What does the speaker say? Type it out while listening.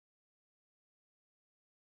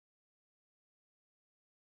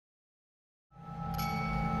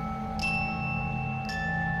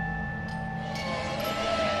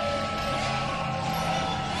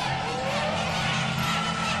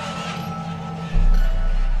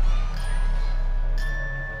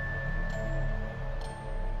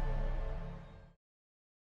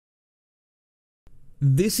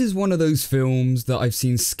This is one of those films that I've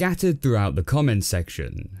seen scattered throughout the comments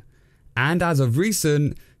section, and as of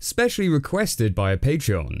recent, specially requested by a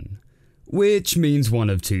Patreon, which means one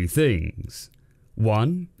of two things.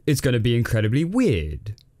 1, it's going to be incredibly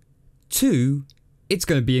weird. 2, it's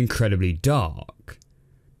going to be incredibly dark.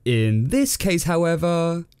 In this case,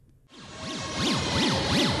 however,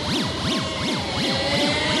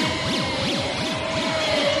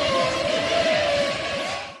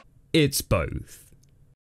 it's both.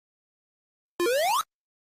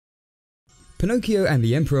 Pinocchio and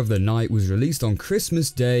the Emperor of the Night was released on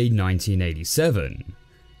Christmas Day 1987.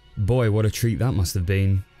 Boy, what a treat that must have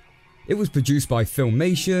been. It was produced by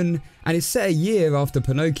Filmation and is set a year after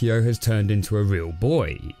Pinocchio has turned into a real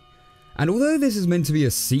boy. And although this is meant to be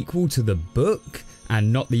a sequel to the book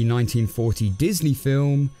and not the 1940 Disney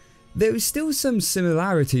film, there is still some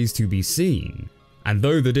similarities to be seen. And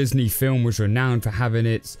though the Disney film was renowned for having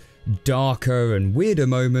its darker and weirder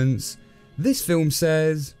moments, this film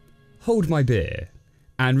says, "Hold my beer,"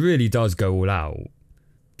 and really does go all out.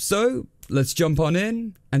 So let's jump on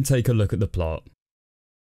in and take a look at the plot.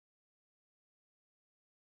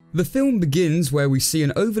 The film begins where we see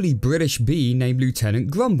an overly British bee named Lieutenant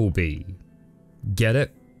Grumblebee. Get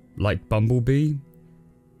it? Like Bumblebee?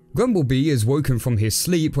 Grumblebee is woken from his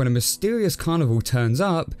sleep when a mysterious carnival turns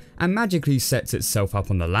up and magically sets itself up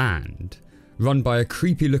on the land, run by a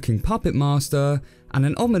creepy looking puppet master and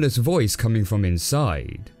an ominous voice coming from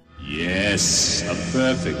inside. Yes, a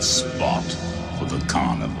perfect spot for the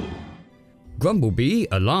carnival. Grumblebee,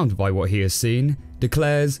 alarmed by what he has seen,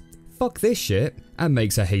 declares, "Fuck this shit," and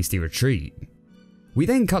makes a hasty retreat. We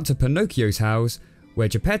then cut to Pinocchio's house, where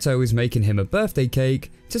Geppetto is making him a birthday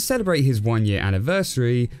cake to celebrate his 1-year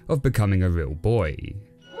anniversary of becoming a real boy.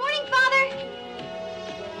 Morning, Father!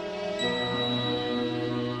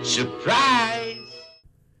 Surprise!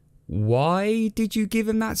 Why did you give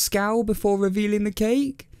him that scowl before revealing the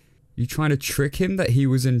cake? You trying to trick him that he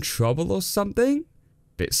was in trouble or something?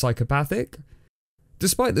 Bit psychopathic?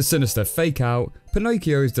 Despite the sinister fake out,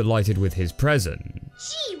 Pinocchio is delighted with his present.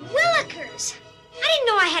 Gee willikers! I didn't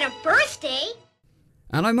know I had a birthday!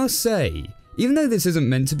 And I must say, even though this isn't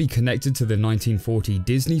meant to be connected to the 1940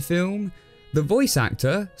 Disney film, the voice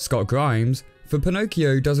actor, Scott Grimes, for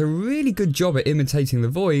Pinocchio does a really good job at imitating the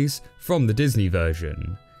voice from the Disney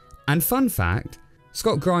version. And fun fact,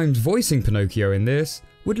 Scott Grimes voicing Pinocchio in this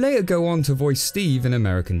would later go on to voice Steve in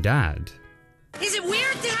American Dad. Is it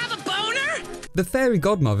weird to have a boner? The fairy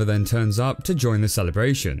godmother then turns up to join the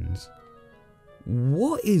celebrations.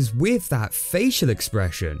 What is with that facial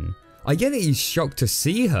expression? I get that he's shocked to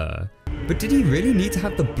see her, but did he really need to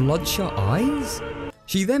have the bloodshot eyes?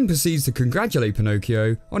 She then proceeds to congratulate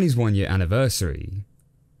Pinocchio on his 1-year anniversary.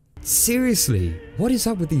 Seriously, what is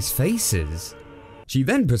up with these faces? She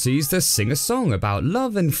then proceeds to sing a song about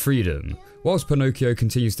love and freedom, whilst Pinocchio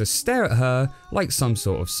continues to stare at her like some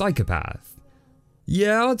sort of psychopath.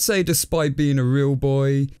 Yeah, I'd say despite being a real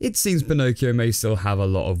boy, it seems Pinocchio may still have a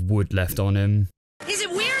lot of wood left on him. Is it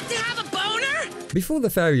weird to have a boner? Before the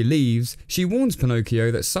fairy leaves, she warns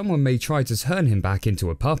Pinocchio that someone may try to turn him back into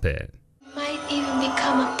a puppet. Might even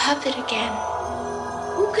become a puppet again.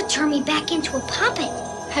 Who could turn me back into a puppet?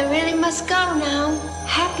 I really must go now.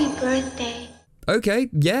 Happy birthday. Okay,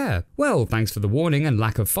 yeah. Well, thanks for the warning and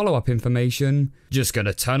lack of follow-up information. Just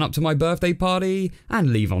gonna turn up to my birthday party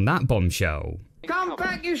and leave on that bombshell. Come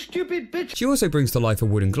back, you stupid bitch! She also brings to life a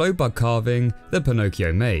wooden glow bug carving that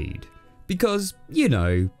Pinocchio made. Because, you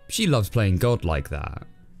know, she loves playing God like that.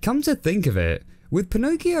 Come to think of it, with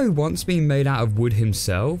Pinocchio once being made out of wood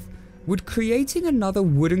himself, would creating another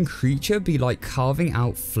wooden creature be like carving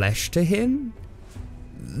out flesh to him?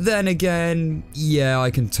 Then again, yeah, I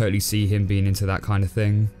can totally see him being into that kind of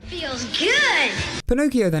thing. Feels good!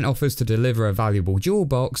 Pinocchio then offers to deliver a valuable jewel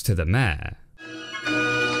box to the mayor.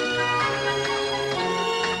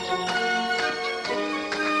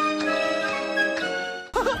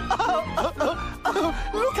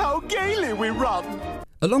 Look how gaily we run!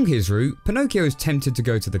 Along his route, Pinocchio is tempted to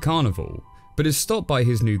go to the carnival, but is stopped by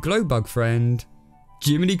his new glowbug friend,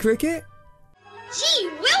 Jiminy Cricket? Gee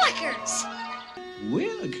willikers!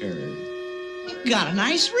 Willikers? You've got a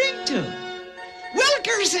nice ring to it.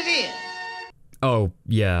 Willikers it is! Oh,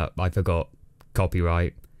 yeah, I forgot.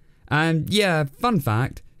 Copyright. And yeah, fun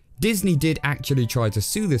fact, Disney did actually try to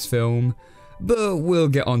sue this film, but we'll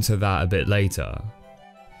get onto that a bit later.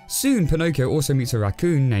 Soon, Pinocchio also meets a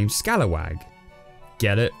raccoon named Scalawag.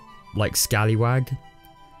 Get it? Like Scallywag?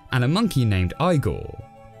 And a monkey named Igor.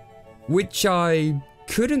 Which I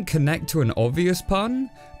couldn't connect to an obvious pun,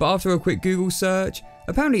 but after a quick Google search,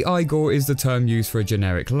 apparently Igor is the term used for a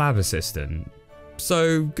generic lab assistant.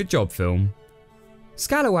 So, good job, film.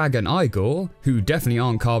 Scalawag and Igor, who definitely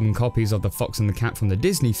aren't carbon copies of the Fox and the Cat from the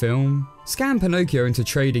Disney film, scam Pinocchio into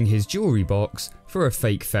trading his jewelry box for a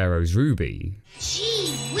fake Pharaoh's ruby.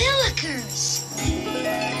 Gee willikers!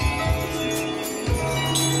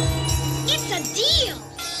 It's a deal!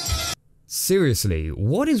 Seriously,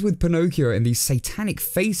 what is with Pinocchio and these satanic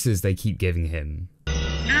faces they keep giving him?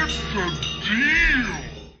 It's a deal!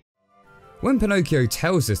 When Pinocchio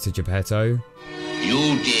tells this to Geppetto,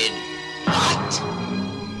 You did what?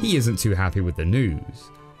 he isn't too happy with the news.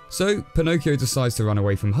 So Pinocchio decides to run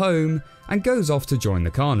away from home and goes off to join the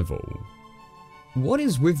carnival. What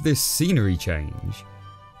is with this scenery change?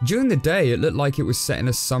 During the day it looked like it was set in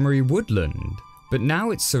a summery woodland, but now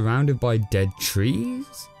it's surrounded by dead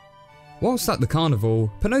trees? Whilst at the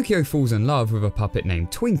carnival, Pinocchio falls in love with a puppet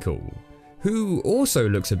named Twinkle, who also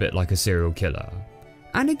looks a bit like a serial killer.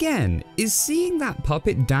 And again, is seeing that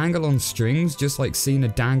puppet dangle on strings just like seeing a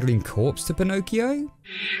dangling corpse to Pinocchio?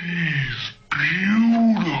 She's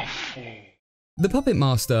beautiful. The puppet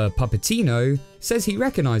master, Puppetino, says he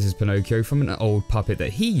recognises Pinocchio from an old puppet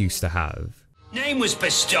that he used to have. Name was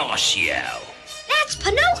Pistachio. That's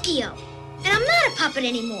Pinocchio! And I'm not a puppet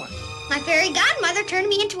anymore. My fairy godmother turned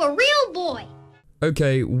me into a real boy.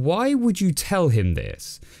 Okay, why would you tell him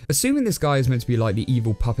this? Assuming this guy is meant to be like the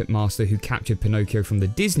evil puppet master who captured Pinocchio from the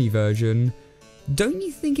Disney version, don't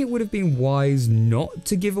you think it would have been wise not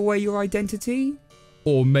to give away your identity?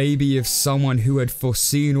 Or maybe if someone who had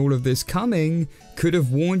foreseen all of this coming could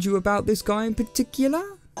have warned you about this guy in particular?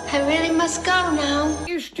 I really must go now.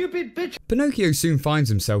 You stupid bitch. Pinocchio soon finds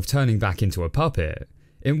himself turning back into a puppet,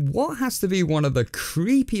 in what has to be one of the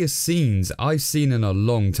creepiest scenes I've seen in a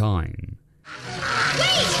long time. Wait!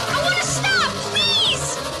 I want to stop!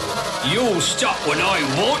 Please! You'll stop when I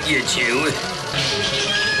want you to.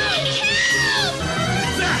 Help!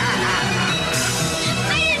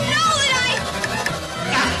 I didn't know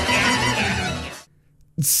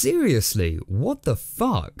that Seriously, what the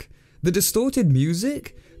fuck? The distorted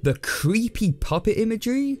music, the creepy puppet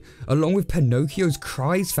imagery, along with Pinocchio's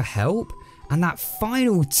cries for help, and that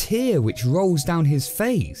final tear which rolls down his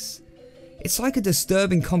face. It's like a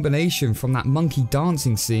disturbing combination from that monkey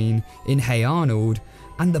dancing scene in Hey Arnold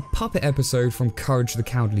and the puppet episode from Courage the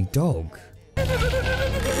Cowardly Dog.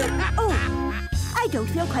 Oh, I don't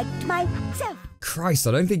feel quite myself. Christ,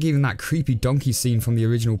 I don't think even that creepy donkey scene from the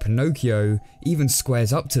original Pinocchio even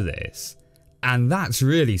squares up to this. And that's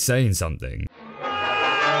really saying something.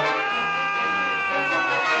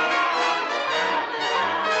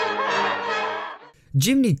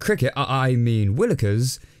 Jiminy Cricket, I mean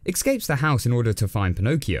Willikers, escapes the house in order to find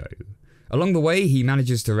Pinocchio. Along the way, he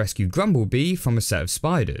manages to rescue Grumblebee from a set of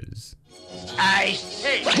spiders. I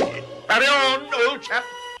say. Carry on, old chap.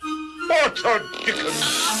 What a dickens.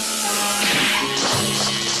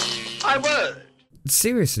 My word.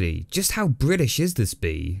 Seriously, just how British is this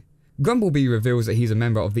bee? Grumblebee reveals that he's a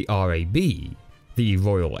member of the RAB, the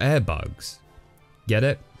Royal Air Bugs. Get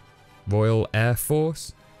it? Royal Air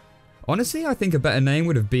Force? Honestly, I think a better name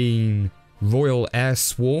would have been Royal Air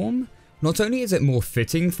Swarm. Not only is it more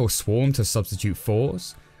fitting for Swarm to substitute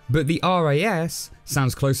Force, but the RAS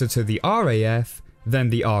sounds closer to the RAF than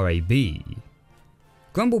the RAB.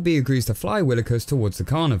 Grumblebee agrees to fly Willikers towards the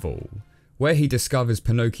carnival, where he discovers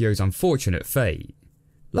Pinocchio's unfortunate fate.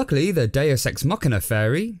 Luckily, the Deus Ex Machina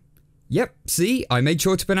fairy, yep, see, I made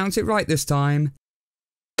sure to pronounce it right this time,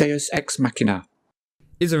 Deus Ex Machina,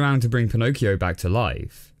 is around to bring Pinocchio back to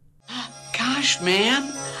life. Gosh,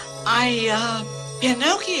 ma'am.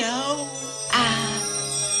 Pinocchio.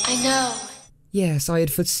 I know. Yes, I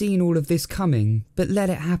had foreseen all of this coming, but let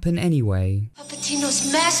it happen anyway.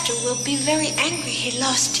 Puppetino's master will be very angry he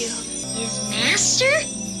lost you. His master?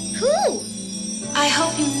 Who? I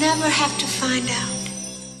hope you never have to find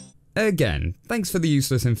out. Again, thanks for the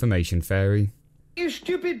useless information, fairy. You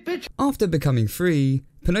stupid bitch. After becoming free,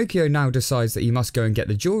 Pinocchio now decides that he must go and get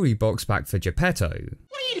the jewelry box back for Geppetto.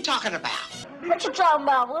 What are you talking about? What you talking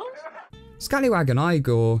about, Willis? Scallywag and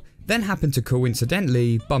Igor then happen to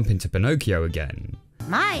coincidentally bump into Pinocchio again,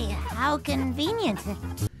 My, how convenient.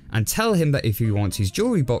 and tell him that if he wants his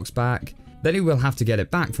jewelry box back, then he will have to get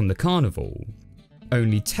it back from the carnival.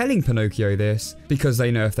 Only telling Pinocchio this because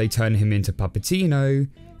they know if they turn him into Puppetino,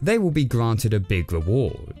 they will be granted a big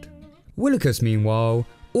reward. Willikers, meanwhile,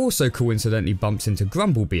 also coincidentally bumps into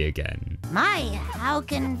Grumblebee again, My, how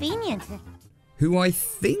convenient. who I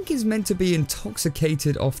think is meant to be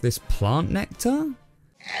intoxicated off this plant nectar?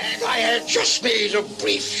 And I had just made a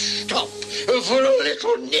brief stop for a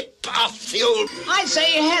little nip off the old. I'd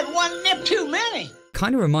say you had one nip too many.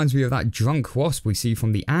 Kinda reminds me of that drunk wasp we see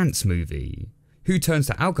from the Ants movie, who turns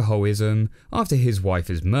to alcoholism after his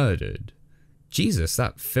wife is murdered. Jesus,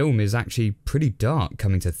 that film is actually pretty dark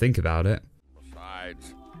coming to think about it.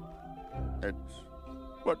 Besides, it's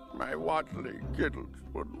what my Waddly Giddles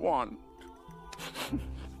would want.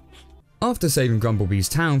 After saving Grumblebee's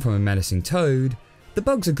town from a menacing toad, the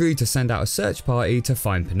bugs agree to send out a search party to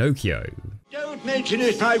find Pinocchio. Don't mention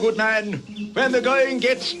it, my good man. When the going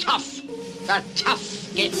gets tough, the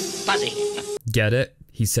tough get fuzzy. Get it?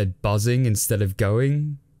 He said buzzing instead of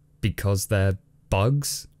going? Because they're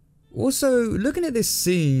bugs? Also, looking at this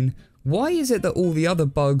scene, why is it that all the other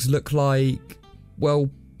bugs look like, well,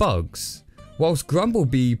 bugs? Whilst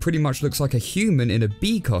Grumblebee pretty much looks like a human in a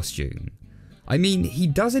bee costume. I mean, he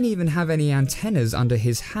doesn't even have any antennas under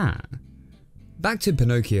his hat. Back to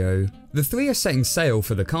Pinocchio, the three are setting sail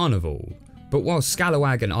for the carnival, but while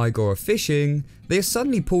Scalawag and Igor are fishing, they are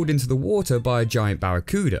suddenly pulled into the water by a giant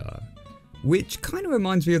barracuda, which kind of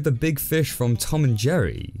reminds me of the big fish from Tom and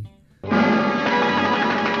Jerry.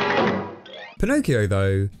 Pinocchio,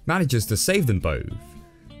 though, manages to save them both,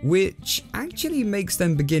 which actually makes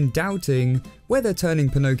them begin doubting whether turning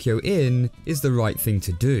Pinocchio in is the right thing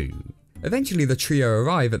to do. Eventually the trio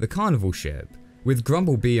arrive at the carnival ship, with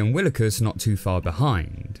Grumblebee and Willikers not too far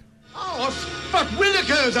behind. Oh, but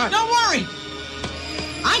Willikers are... Don't worry!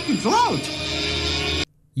 I can float!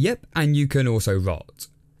 Yep, and you can also rot.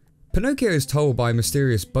 Pinocchio is told by a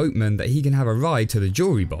mysterious boatman that he can have a ride to the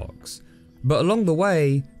jewelry box, but along the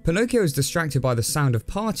way, Pinocchio is distracted by the sound of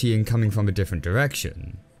partying coming from a different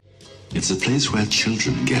direction. It's a place where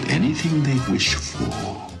children get anything they wish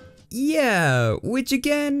for. Yeah, which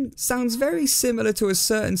again sounds very similar to a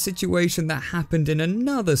certain situation that happened in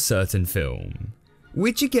another certain film.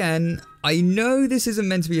 Which again, I know this isn't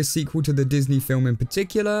meant to be a sequel to the Disney film in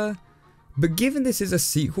particular, but given this is a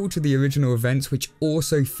sequel to the original events which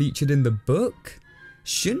also featured in the book,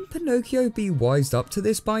 shouldn't Pinocchio be wised up to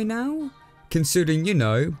this by now? Considering, you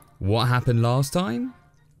know, what happened last time?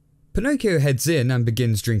 Pinocchio heads in and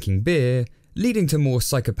begins drinking beer, leading to more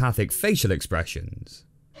psychopathic facial expressions.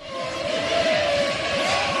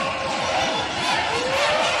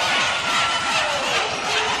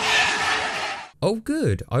 Oh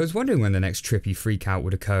good, I was wondering when the next trippy freakout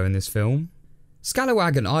would occur in this film.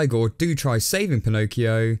 Scalawag and Igor do try saving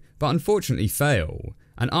Pinocchio, but unfortunately fail,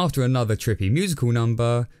 and after another trippy musical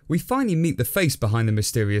number, we finally meet the face behind the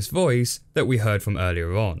mysterious voice that we heard from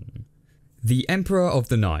earlier on. The Emperor of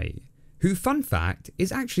the Night, who, fun fact,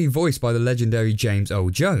 is actually voiced by the legendary James Earl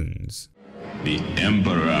Jones. The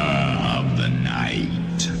Emperor of the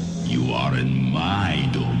Night. You are in my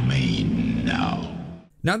domain now.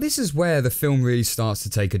 Now this is where the film really starts to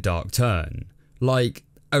take a dark turn. Like,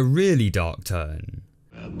 a really dark turn.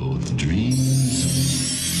 Both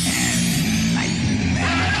dreams and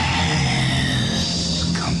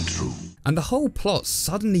nightmares come true. And the whole plot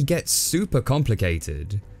suddenly gets super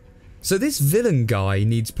complicated. So this villain guy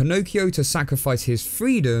needs Pinocchio to sacrifice his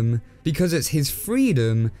freedom because it's his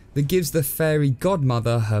freedom that gives the fairy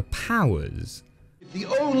godmother her powers. If the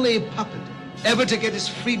only puppet ever to get his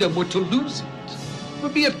freedom were to lose it, it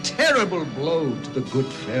would be a terrible blow to the good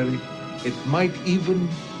fairy. It might even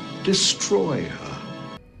destroy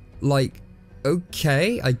her. Like,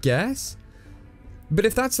 okay, I guess. But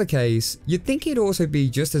if that's the case, you'd think he'd also be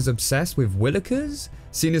just as obsessed with Willikers,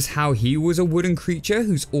 seeing as how he was a wooden creature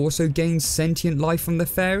who's also gained sentient life from the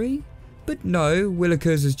fairy? But no,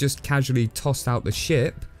 Willikers has just casually tossed out the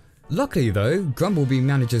ship. Luckily though, Grumblebee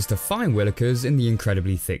manages to find Willikers in the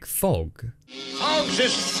incredibly thick fog. Fog's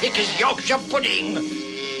as thick as Yorkshire pudding,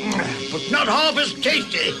 but not half as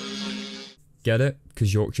tasty. Get it?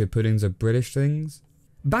 Because Yorkshire puddings are British things?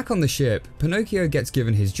 Back on the ship, Pinocchio gets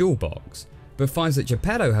given his jewel box, but finds that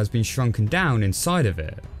Geppetto has been shrunken down inside of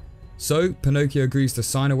it. So Pinocchio agrees to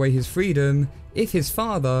sign away his freedom if his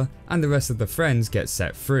father and the rest of the friends get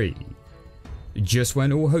set free. Just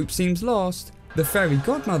when all hope seems lost, the fairy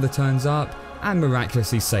godmother turns up and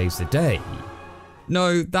miraculously saves the day.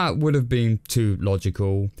 No, that would have been too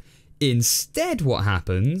logical. Instead what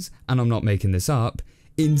happens, and I'm not making this up,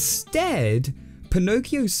 instead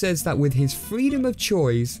Pinocchio says that with his freedom of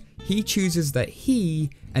choice, he chooses that he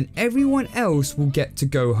and everyone else will get to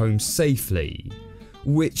go home safely,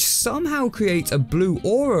 which somehow creates a blue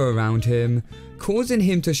aura around him, causing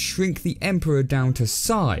him to shrink the Emperor down to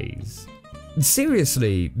size.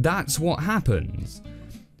 Seriously, that's what happens.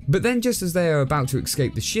 But then just as they are about to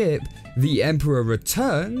escape the ship, the Emperor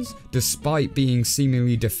returns, despite being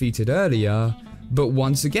seemingly defeated earlier, but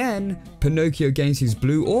once again, Pinocchio gains his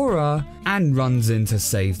blue aura and runs in to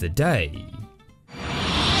save the day.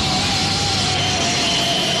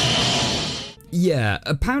 Yeah,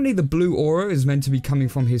 apparently the blue aura is meant to be coming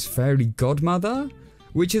from his fairy godmother.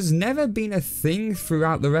 which has never been a thing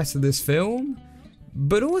throughout the rest of this film.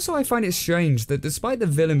 But also I find it strange that despite the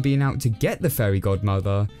villain being out to get the fairy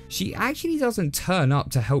godmother, she actually doesn't turn up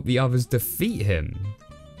to help the others defeat him.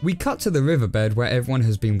 We cut to the riverbed where everyone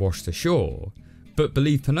has been washed ashore, but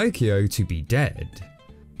believe Pinocchio to be dead.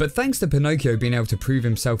 But thanks to Pinocchio being able to prove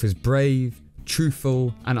himself as brave,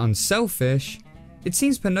 truthful and unselfish, it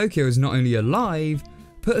seems Pinocchio is not only alive,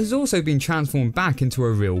 but has also been transformed back into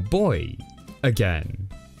a real boy. Again.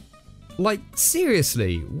 Like,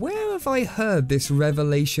 seriously, where have I heard this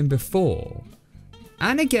revelation before?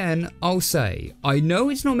 And again, I'll say, I know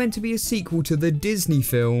it's not meant to be a sequel to the Disney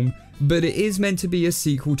film, but it is meant to be a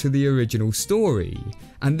sequel to the original story.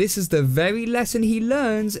 And this is the very lesson he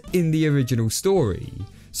learns in the original story.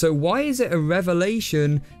 So why is it a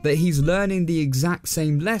revelation that he's learning the exact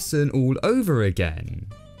same lesson all over again?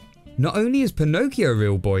 Not only is Pinocchio a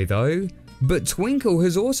real boy though, but Twinkle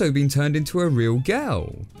has also been turned into a real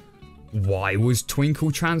girl. Why was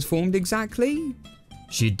Twinkle transformed exactly?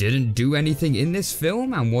 She didn't do anything in this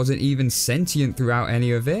film and wasn't even sentient throughout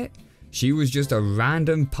any of it. She was just a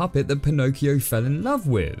random puppet that Pinocchio fell in love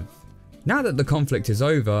with. Now that the conflict is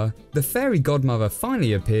over, the fairy godmother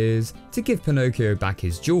finally appears to give Pinocchio back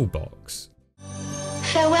his jewel box.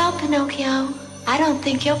 Farewell, Pinocchio. I don't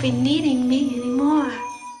think you'll be needing me anymore.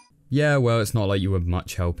 Yeah, well, it's not like you were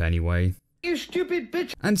much help anyway. You stupid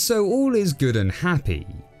bitch. And so all is good and happy,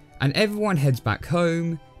 and everyone heads back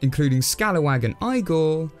home, including Scalawag and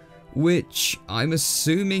Igor, which I'm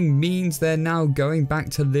assuming means they're now going back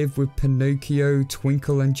to live with Pinocchio,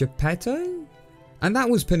 Twinkle and Geppetto? And that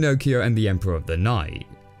was Pinocchio and the Emperor of the Night.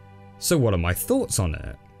 So what are my thoughts on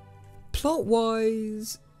it? Plot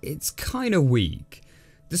wise, it's kinda weak.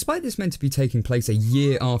 Despite this meant to be taking place a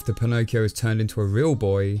year after Pinocchio has turned into a real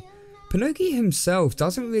boy, Pinocchio himself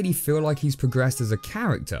doesn't really feel like he's progressed as a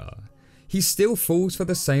character. He still falls for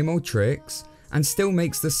the same old tricks and still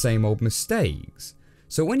makes the same old mistakes.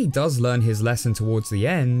 So when he does learn his lesson towards the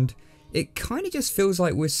end, it kinda just feels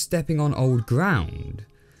like we're stepping on old ground,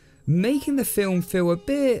 making the film feel a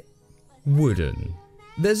bit wooden.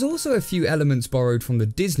 There's also a few elements borrowed from the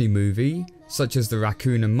Disney movie, such as the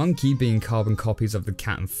raccoon and monkey being carbon copies of the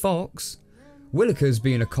cat and fox, Willikers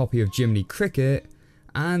being a copy of Jiminy Cricket,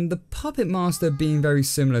 and the puppet master being very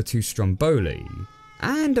similar to Stromboli.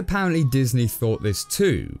 And apparently Disney thought this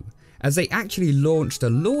too, as they actually launched a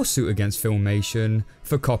lawsuit against Filmation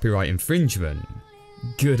for copyright infringement.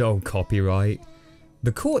 Good old copyright.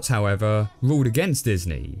 The courts, however, ruled against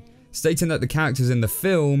Disney, stating that the characters in the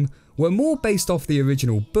film were more based off the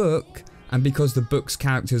original book, and because the book's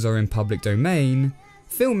characters are in public domain,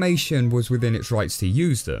 Filmation was within its rights to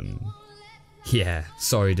use them. Yeah,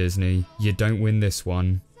 sorry Disney, you don't win this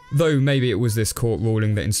one. Though maybe it was this court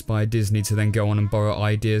ruling that inspired Disney to then go on and borrow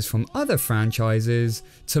ideas from other franchises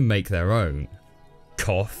to make their own.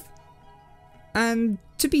 Cough. And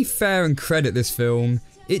to be fair and credit this film,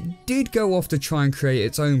 it did go off to try and create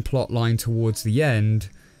its own plotline towards the end,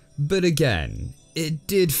 but again, it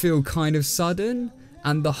did feel kind of sudden,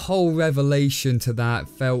 and the whole revelation to that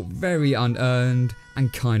felt very unearned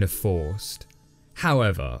and kind of forced.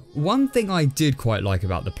 However, one thing I did quite like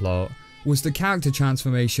about the plot was the character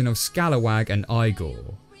transformation of Scalawag and Igor,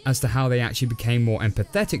 as to how they actually became more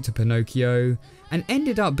empathetic to Pinocchio and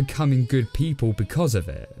ended up becoming good people because of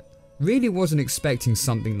it. Really wasn't expecting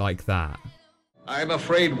something like that. I'm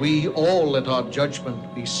afraid we all let our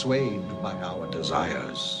judgment be swayed by our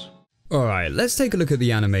desires. Alright, let's take a look at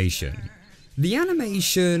the animation. The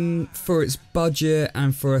animation, for its budget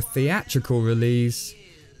and for a theatrical release,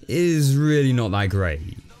 is really not that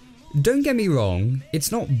great. Don't get me wrong,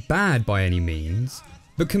 it's not bad by any means,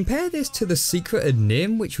 but compare this to The Secret of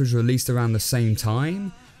NIMH, which was released around the same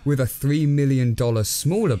time, with a $3 million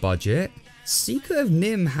smaller budget. Secret of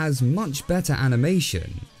NIMH has much better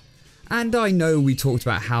animation. And I know we talked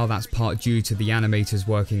about how that's part due to the animators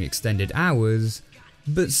working extended hours,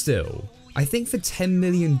 but still, I think for $10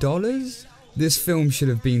 million, this film should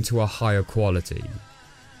have been to a higher quality.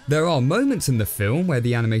 There are moments in the film where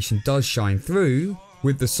the animation does shine through,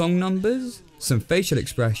 with the song numbers, some facial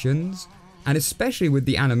expressions, and especially with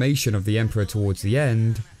the animation of the Emperor towards the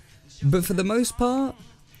end, but for the most part,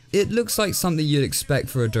 it looks like something you'd expect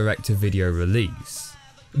for a direct-to-video release.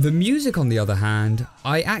 The music on the other hand,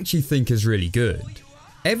 I actually think is really good.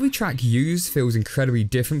 Every track used feels incredibly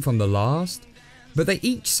different from the last, but they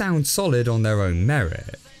each sound solid on their own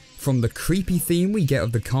merit. From the creepy theme we get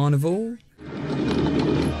of the carnival,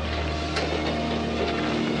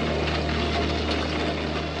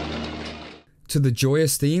 to the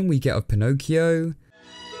joyous theme we get of Pinocchio,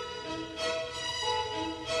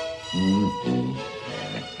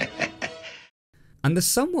 and the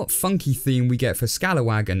somewhat funky theme we get for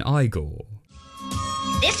Scalawag and Igor.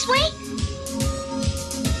 This way?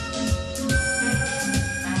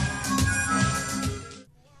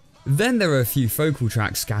 Then there are a few focal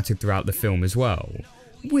tracks scattered throughout the film as well,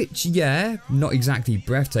 which, yeah, not exactly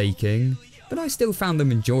breathtaking, but I still found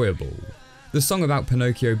them enjoyable. The song about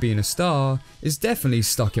Pinocchio being a star is definitely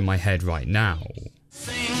stuck in my head right now.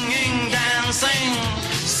 Singing, dancing,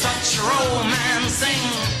 such romancing.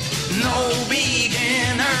 No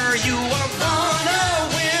beginner, you are born a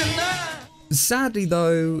winner. Sadly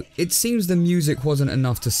though, it seems the music wasn't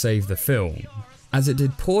enough to save the film, as it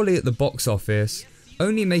did poorly at the box office,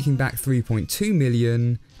 only making back 3.2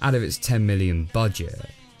 million out of its 10 million budget.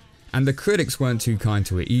 And the critics weren't too kind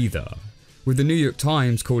to it either, with the New York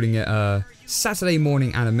Times calling it a Saturday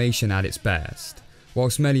morning animation at its best,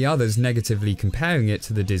 whilst many others negatively comparing it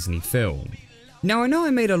to the Disney film. Now I know I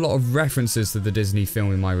made a lot of references to the Disney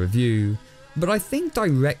film in my review, but I think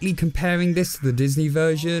directly comparing this to the Disney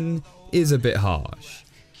version is a bit harsh.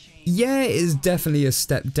 Yeah, it is definitely a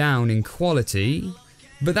step down in quality,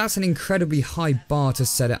 but that's an incredibly high bar to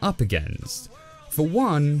set it up against. For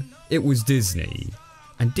one, it was Disney,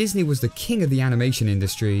 and Disney was the king of the animation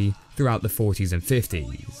industry throughout the 40s and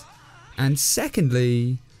 50s. And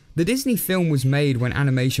secondly, the Disney film was made when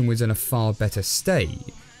animation was in a far better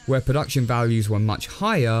state, where production values were much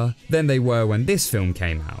higher than they were when this film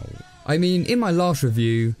came out. I mean, in my last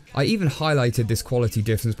review, I even highlighted this quality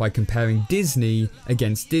difference by comparing Disney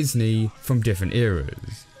against Disney from different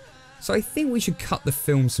eras. So I think we should cut the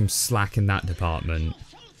film some slack in that department.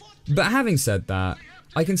 But having said that,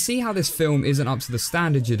 I can see how this film isn't up to the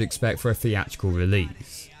standards you'd expect for a theatrical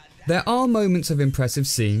release. There are moments of impressive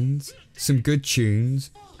scenes, some good tunes,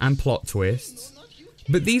 and plot twists,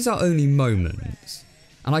 but these are only moments,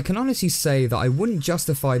 and I can honestly say that I wouldn't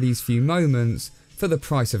justify these few moments for the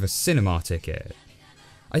price of a cinema ticket.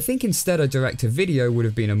 I think instead a direct-to-video would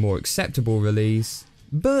have been a more acceptable release,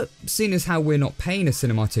 but seeing as how we're not paying a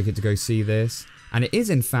cinema ticket to go see this, and it is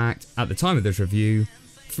in fact, at the time of this review,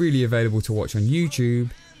 freely available to watch on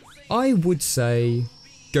YouTube, I would say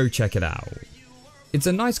go check it out. It's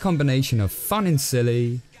a nice combination of fun and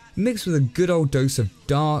silly, mixed with a good old dose of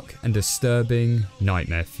dark and disturbing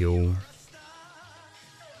nightmare fuel.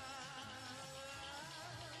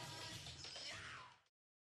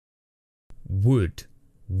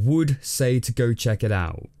 Would say to go check it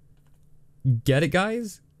out. Get it,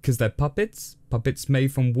 guys? Because they're puppets? Puppets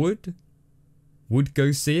made from wood? Would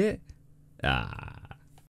go see it? Ah.